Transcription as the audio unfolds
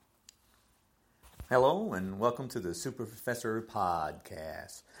Hello and welcome to the Super Professor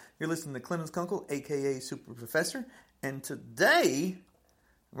Podcast. You're listening to Clemens Kunkel, aka Super Professor, and today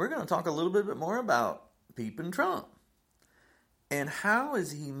we're going to talk a little bit more about Peepin' Trump. And how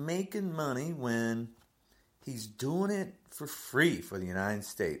is he making money when he's doing it for free for the United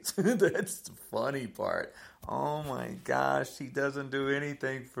States? That's the funny part. Oh my gosh, he doesn't do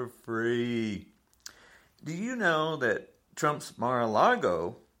anything for free. Do you know that Trump's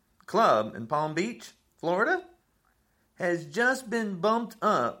Mar-a-Lago club in Palm Beach, Florida, has just been bumped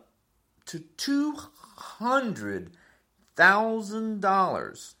up to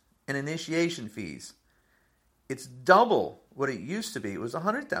 $200,000 in initiation fees? It's double what it used to be. It was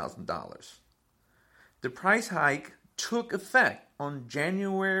 $100,000. The price hike took effect on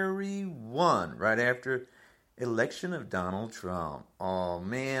January 1, right after election of Donald Trump. Oh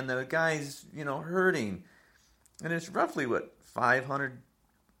man, the guy's, hurting. And it's roughly, 500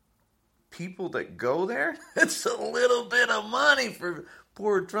 people that go there? It's a little bit of money for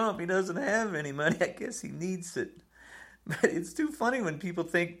poor Trump. He doesn't have any money. I guess he needs it. But it's too funny when people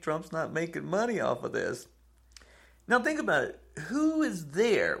think Trump's not making money off of this. Now think about it. Who is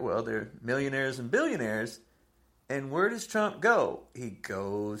there? Well, they're millionaires and billionaires. And where does Trump go? He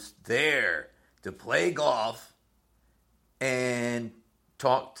goes there to play golf and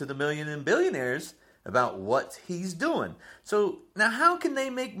talk to the million and billionaires about what he's doing. So now how can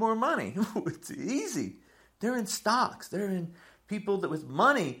they make more money? It's easy. They're in stocks. They're in people that with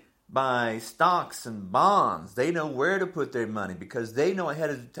money buy stocks and bonds. They know where to put their money because they know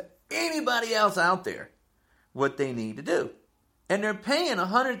ahead of anybody else out there what they need to do. And they're paying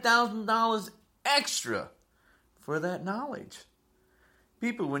 $100,000 extra for that knowledge.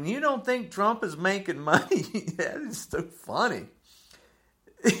 People, when you don't think Trump is making money, that is so funny.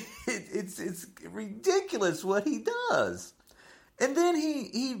 It's ridiculous what he does. And then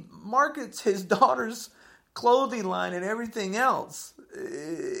he markets his daughter's clothing line and everything else.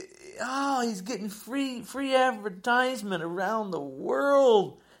 He's getting free advertisement around the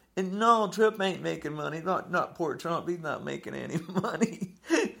world. And no, Trump ain't making money. Not poor Trump. He's not making any money.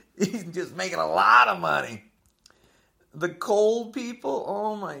 He's just making a lot of money. The coal people,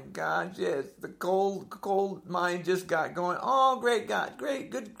 oh my gosh, yes. The coal mine just got going. Oh, great, God, great,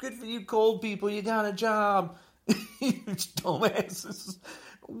 good for you coal people. You got a job. You dumbasses.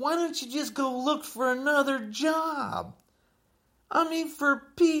 Why don't you just go look for another job? I mean, for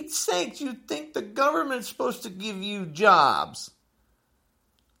Pete's sake, you think the government's supposed to give you jobs.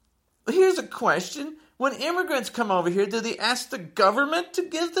 Here's a question. When immigrants come over here, do they ask the government to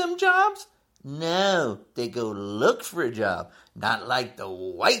give them jobs? No, they go look for a job. Not like the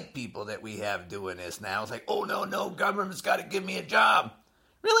white people that we have doing this now. It's like, oh, no, government's got to give me a job.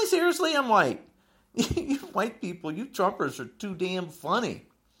 Really, seriously, I'm white. You white people, you Trumpers are too damn funny.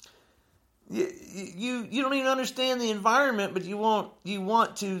 You don't even understand the environment, but you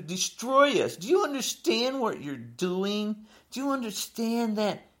want to destroy us. Do you understand what you're doing? Do you understand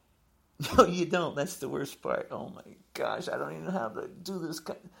that? No, you don't. That's the worst part. Oh, my gosh, I don't even know how to do this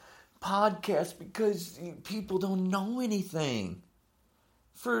podcast because people don't know anything.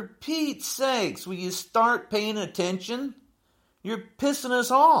 For Pete's sakes, will you start paying attention? You're pissing us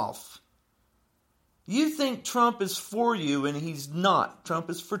off. You think Trump is for you and he's not.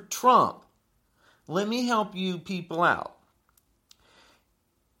 Trump is for Trump. Let me help you people out.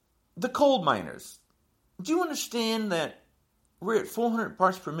 The coal miners. Do you understand that we're at 400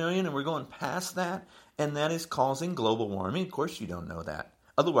 parts per million and we're going past that? And that is causing global warming. Of course you don't know that.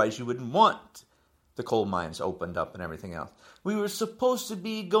 Otherwise, you wouldn't want the coal mines opened up and everything else. We were supposed to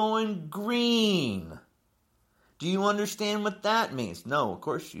be going green. Do you understand what that means? No, of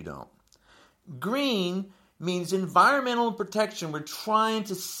course you don't. Green means environmental protection. We're trying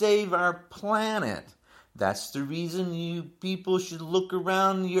to save our planet. That's the reason you people should look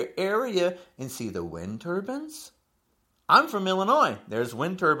around your area and see the wind turbines. I'm from Illinois. There's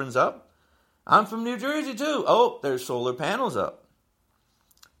wind turbines up. I'm from New Jersey too. Oh, there's solar panels up.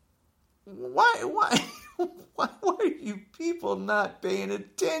 Why are you people not paying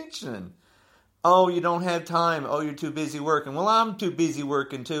attention? Oh, you don't have time. Oh, you're too busy working. Well, I'm too busy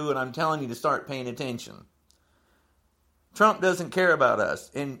working too, and I'm telling you to start paying attention. Trump doesn't care about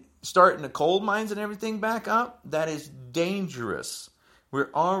us. And starting the coal mines and everything back up, that is dangerous.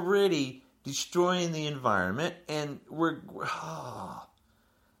 We're already destroying the environment, and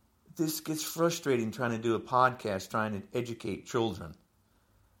this gets frustrating trying to do a podcast, trying to educate children.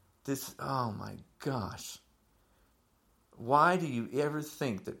 Oh my gosh. Why do you ever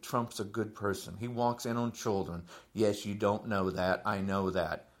think that Trump's a good person? He walks in on children. Yes, you don't know that. I know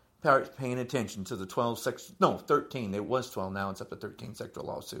that. paying attention to the 13, it was 12, now it's up to 13 sexual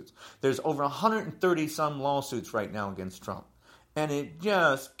lawsuits. There's over 130 some lawsuits right now against Trump. And it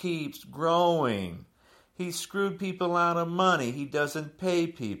just keeps growing. He screwed people out of money. He doesn't pay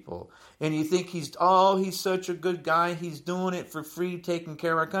people. And you think he's such a good guy. He's doing it for free, taking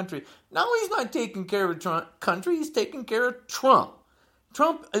care of our country. No, he's not taking care of our country. He's taking care of Trump.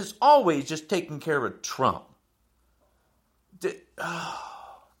 Trump is always just taking care of Trump.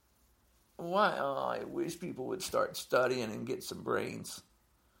 Why? Oh, I wish people would start studying and get some brains.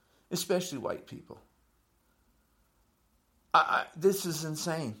 Especially white people. This is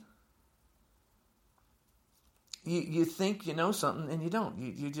insane. You think you know something and you don't.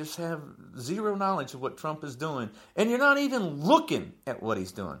 You just have zero knowledge of what Trump is doing. And you're not even looking at what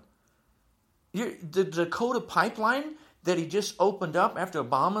he's doing. The Dakota pipeline that he just opened up after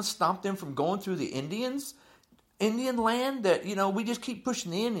Obama stopped him from going through the Indian land, that, we just keep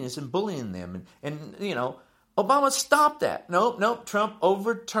pushing the Indians and bullying them. And Obama stopped that. Nope, Trump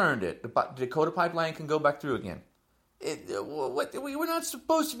overturned it. The Dakota pipeline can go back through again. We're not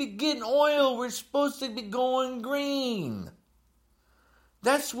supposed to be getting oil. We're supposed to be going green.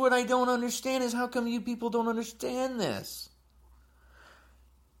 That's what I don't understand, is how come you people don't understand this?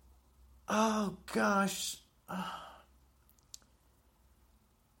 Oh, gosh.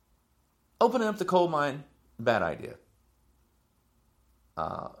 Opening up the coal mine, bad idea.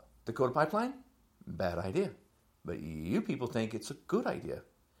 Dakota pipeline, bad idea. But you people think it's a good idea.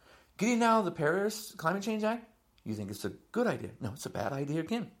 Getting out of the Paris Climate Change Act, you think it's a good idea. No, it's a bad idea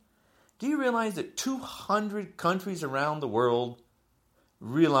again. Do you realize that 200 countries around the world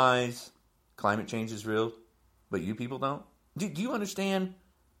realize climate change is real, but you people don't? Do you understand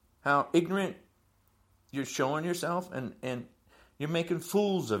how ignorant you're showing yourself, and you're making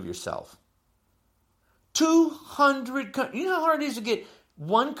fools of yourself? 200 countries. You know how hard it is to get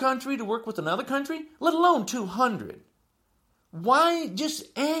one country to work with another country, let alone 200. Why? Just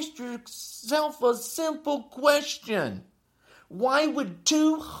ask yourself a simple question. Why would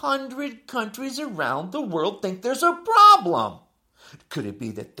 200 countries around the world think there's a problem? Could it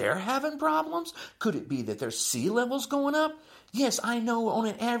be that they're having problems? Could it be that their sea level's going up? Yes, I know on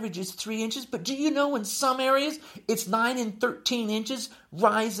an average it's 3 inches, but do you know in some areas it's 9 and 13 inches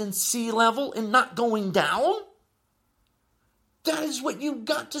rise in sea level and not going down? That is what you've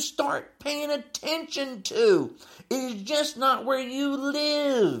got to start paying attention to. It is just not where you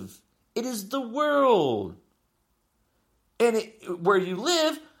live. It is the world. And where you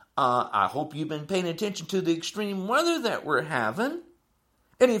live, I hope you've been paying attention to the extreme weather that we're having.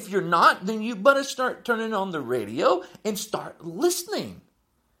 And if you're not, then you better start turning on the radio and start listening.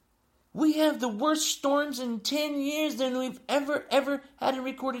 We have the worst storms in 10 years than we've ever had in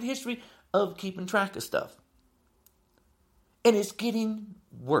recorded history of keeping track of stuff. And it's getting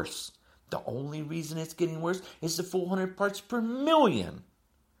worse. The only reason it's getting worse is the 400 parts per million.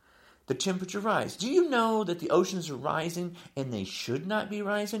 The temperature rise. Do you know that the oceans are rising and they should not be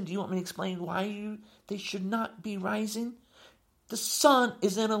rising? Do you want me to explain why they should not be rising? The sun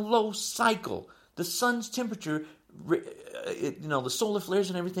is in a low cycle. The sun's temperature, the solar flares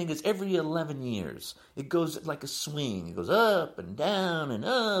and everything is every 11 years. It goes like a swing. It goes up and down and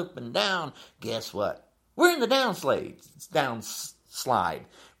up and down. Guess what? We're in the downslide.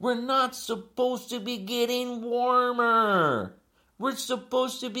 We're not supposed to be getting warmer. We're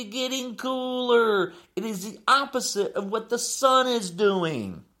supposed to be getting cooler. It is the opposite of what the sun is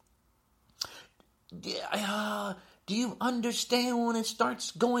doing. Do you understand when it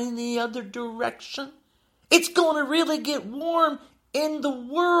starts going the other direction? It's going to really get warm in the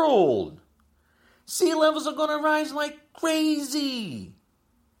world. Sea levels are going to rise like crazy.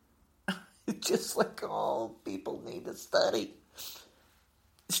 Just like all people need to study.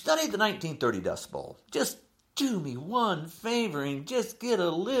 Study the 1930 Dust Bowl. Just do me one favor and just get a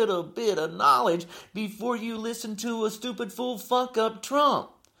little bit of knowledge before you listen to a stupid fool fuck up Trump.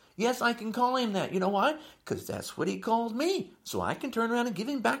 Yes, I can call him that. You know why? Because that's what he called me. So I can turn around and give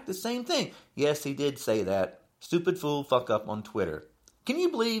him back the same thing. Yes, he did say that. Stupid fool fuck up on Twitter. Can you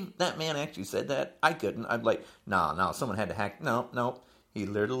believe that man actually said that? I couldn't. I'm like, no, someone had to hack. No. He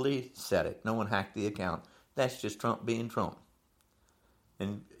literally said it. No one hacked the account. That's just Trump being Trump.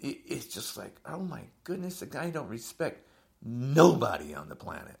 And it's just like, oh my goodness, the guy don't respect nobody on the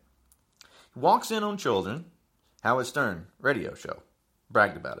planet. He walks in on children. Howard Stern, radio show.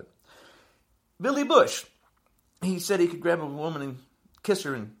 Bragged about it. Billy Bush, he said he could grab a woman and kiss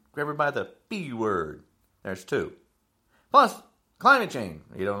her and grab her by the B word. There's 2. Plus, climate change,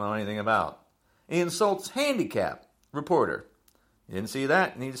 you don't know anything about. He insults handicap reporter. You didn't see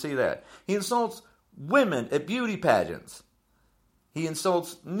that? You need to see that. He insults women at beauty pageants. He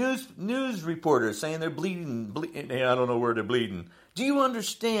insults news reporters, saying they're bleeding. I don't know where they're bleeding. Do you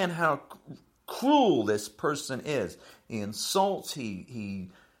understand how cruel this person is? He insults. He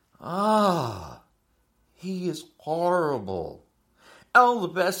is horrible. Oh, the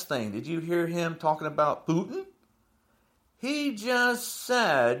best thing. Did you hear him talking about Putin? He just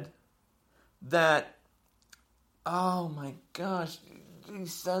said that, oh my gosh, he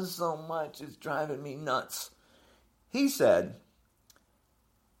says so much, it's driving me nuts. He said,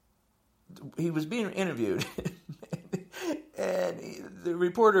 he was being interviewed, and the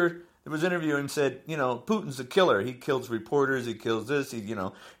reporter that was interviewing him said, Putin's a killer. He kills reporters, he kills this, he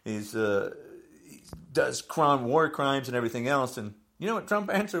does war crimes and everything else. And you know what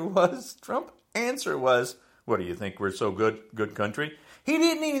Trump's answer was? What do you think? We're so good country? He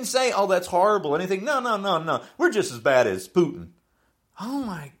didn't even say, oh, that's horrible, anything. No. We're just as bad as Putin. Oh,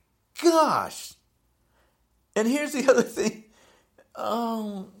 my gosh. And here's the other thing.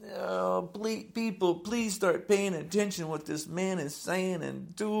 People, please start paying attention to what this man is saying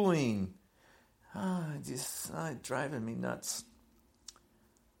and doing. It's driving me nuts.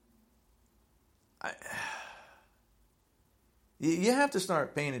 You have to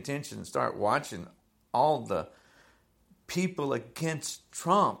start paying attention and start watching all the people against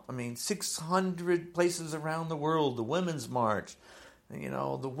Trump. 600 places around the world, the Women's March,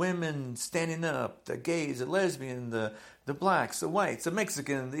 the women standing up, the gays, the lesbians, the blacks, the whites, the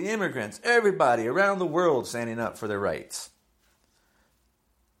Mexicans, the immigrants, everybody around the world standing up for their rights.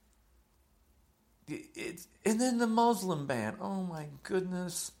 And then the Muslim ban. Oh my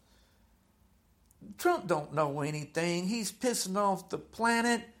goodness. Trump don't know anything. He's pissing off the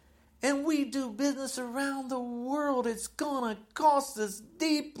planet. And we do business around the world. It's going to cost us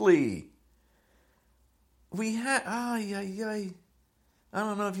deeply. I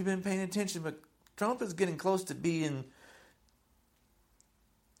don't know if you've been paying attention, but Trump is getting close to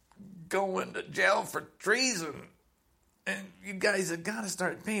going to jail for treason. And you guys have got to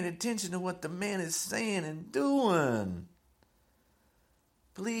start paying attention to what the man is saying and doing.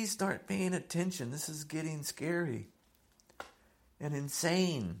 Please start paying attention. This is getting scary and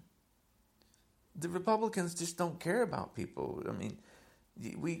insane. The Republicans just don't care about people.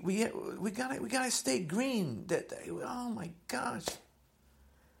 We gotta stay green. Oh my gosh.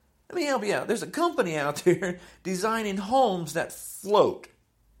 Let me help you out. There's a company out there designing homes that float.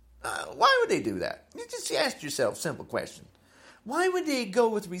 Why would they do that? You just ask yourself a simple question. Why would they go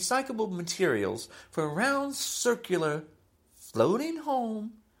with recyclable materials for a round, circular, floating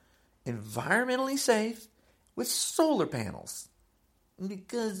home, environmentally safe, with solar panels?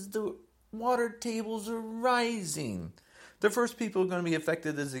 Because the water tables are rising. The first people going to be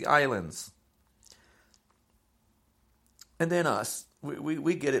affected is the islands. And then us.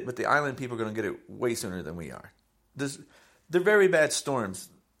 We get it, but the island people are going to get it way sooner than we are. The very bad storms,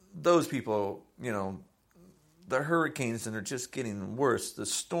 those people, the hurricanes, and they're just getting worse. The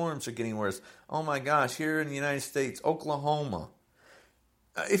storms are getting worse. Oh my gosh, here in the United States, Oklahoma.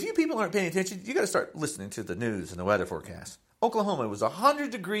 If you people aren't paying attention, you got to start listening to the news and the weather forecast. Oklahoma was 100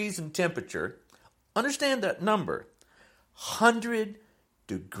 degrees in temperature. Understand that number. 100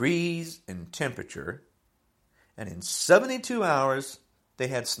 degrees in temperature. And in 72 hours, they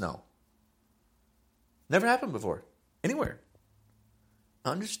had snow. Never happened before. Anywhere.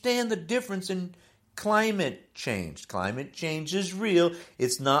 Understand the difference in climate change. Climate change is real.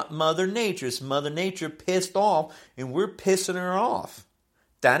 It's not Mother Nature. It's Mother Nature pissed off, and we're pissing her off.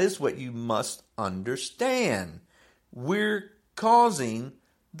 That is what you must understand. We're causing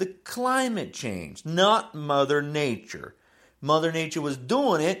the climate change, not Mother Nature. Mother Nature was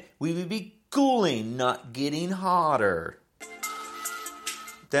doing it, we would be cooling, not getting hotter.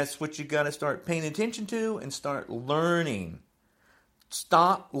 That's what you got to start paying attention to and start learning.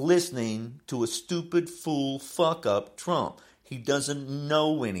 Stop listening to a stupid fool fuck up Trump. He doesn't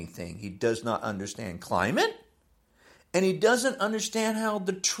know anything. He does not understand climate. And he doesn't understand how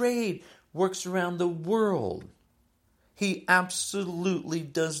the trade works around the world. He absolutely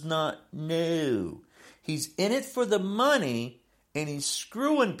does not know. He's in it for the money, and he's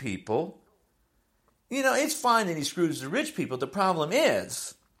screwing people. It's fine that he screws the rich people. The problem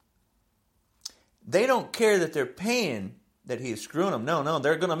is, they don't care that they're paying, that he is screwing them. No,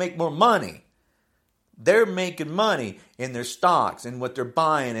 they're going to make more money. They're making money in their stocks and what they're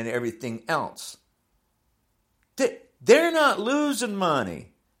buying and everything else. They're not losing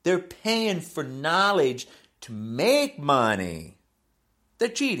money. They're paying for knowledge to make money. They're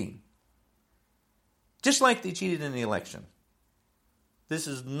cheating. Just like they cheated in the election. This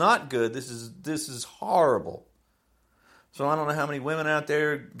is not good. This is horrible. So I don't know how many women out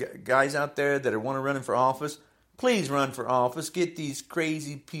there, guys out there that are want to run for office. Please run for office. Get these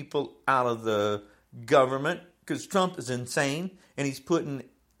crazy people out of the government, because Trump is insane, and he's putting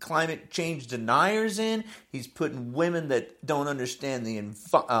climate change deniers in. He's putting women that don't understand the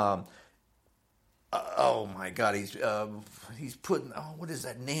oh my God, he's putting, what is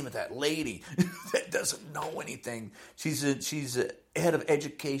that name of that lady that doesn't know anything? She's a head of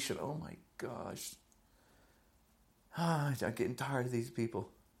education. Oh my gosh. I'm getting tired of these people.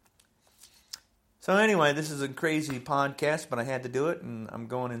 So anyway, this is a crazy podcast, but I had to do it, and I'm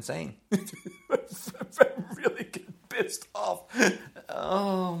going insane. I'm really getting pissed off.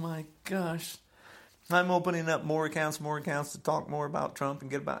 Oh my gosh. I'm opening up more accounts to talk more about Trump and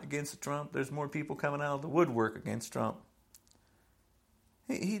get against Trump. There's more people coming out of the woodwork against Trump.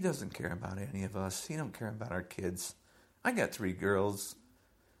 He doesn't care about any of us. He don't care about our kids. I got 3 girls,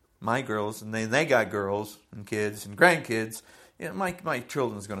 my girls, and they got girls and kids and grandkids. You know, my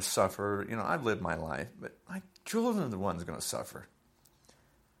children's going to suffer. You know, I've lived my life, but my children are the ones going to suffer.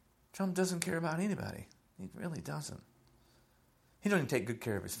 Trump doesn't care about anybody. He really doesn't. He doesn't even take good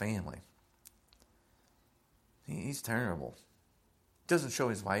care of his family. He's terrible. Doesn't show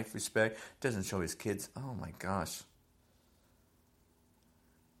his wife respect. Doesn't show his kids. Oh my gosh.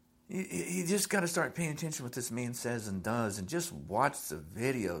 You just got to start paying attention to what this man says and does, and just watch the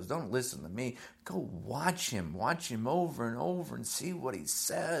videos. Don't listen to me. Go watch him. Watch him over and over and see what he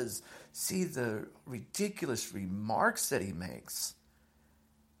says. See the ridiculous remarks that he makes.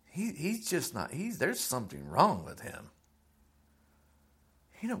 He's just not. There's something wrong with him.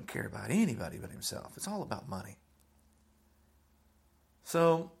 He don't care about anybody but himself. It's all about money.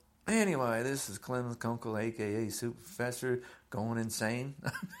 So, anyway, this is Clemens Kunkel, a.k.a. Super Professor, going insane.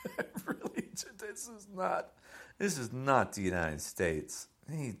 Really, this is not the United States.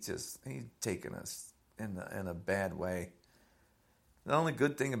 He's taking us in a bad way. The only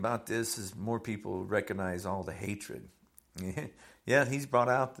good thing about this is more people recognize all the hatred. Yeah, he's brought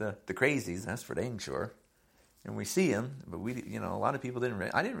out the crazies, that's for dang sure. And we see him, but a lot of people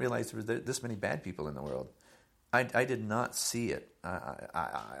didn't. I didn't realize there were this many bad people in the world. I did not see it.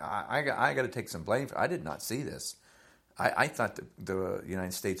 I got to take some blame for it. I did not see this. I thought the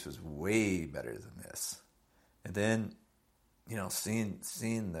United States was way better than this. And then,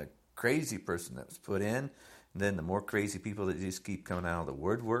 seeing the crazy person that was put in, and then the more crazy people that just keep coming out of the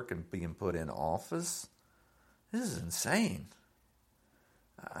woodwork and being put in office. This is insane.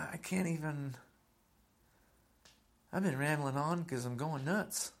 I can't even. I've been rambling on because I'm going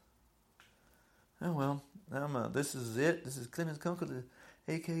nuts. Oh well, this is it. This is Clemens Kunkel, the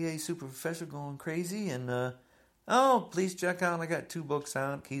a.k.a. Super Professor, going crazy. And please check out. I got 2 books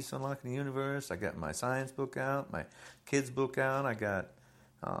out: Keys to Unlocking the Universe. I got my science book out, my kids book out. I got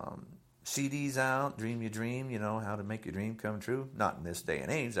CDs out. Dream Your Dream. How to make your dream come true. Not in this day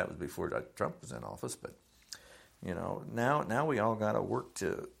and age. That was before Trump was in office. But now we all got to work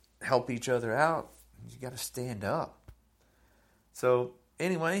to help each other out. You got to stand up. So,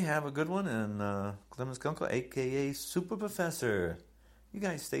 anyway, have a good one, and Clemens Kunkel, a.k.a. Super Professor. You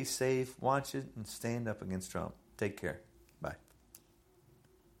guys stay safe, watch it, and stand up against Trump. Take care.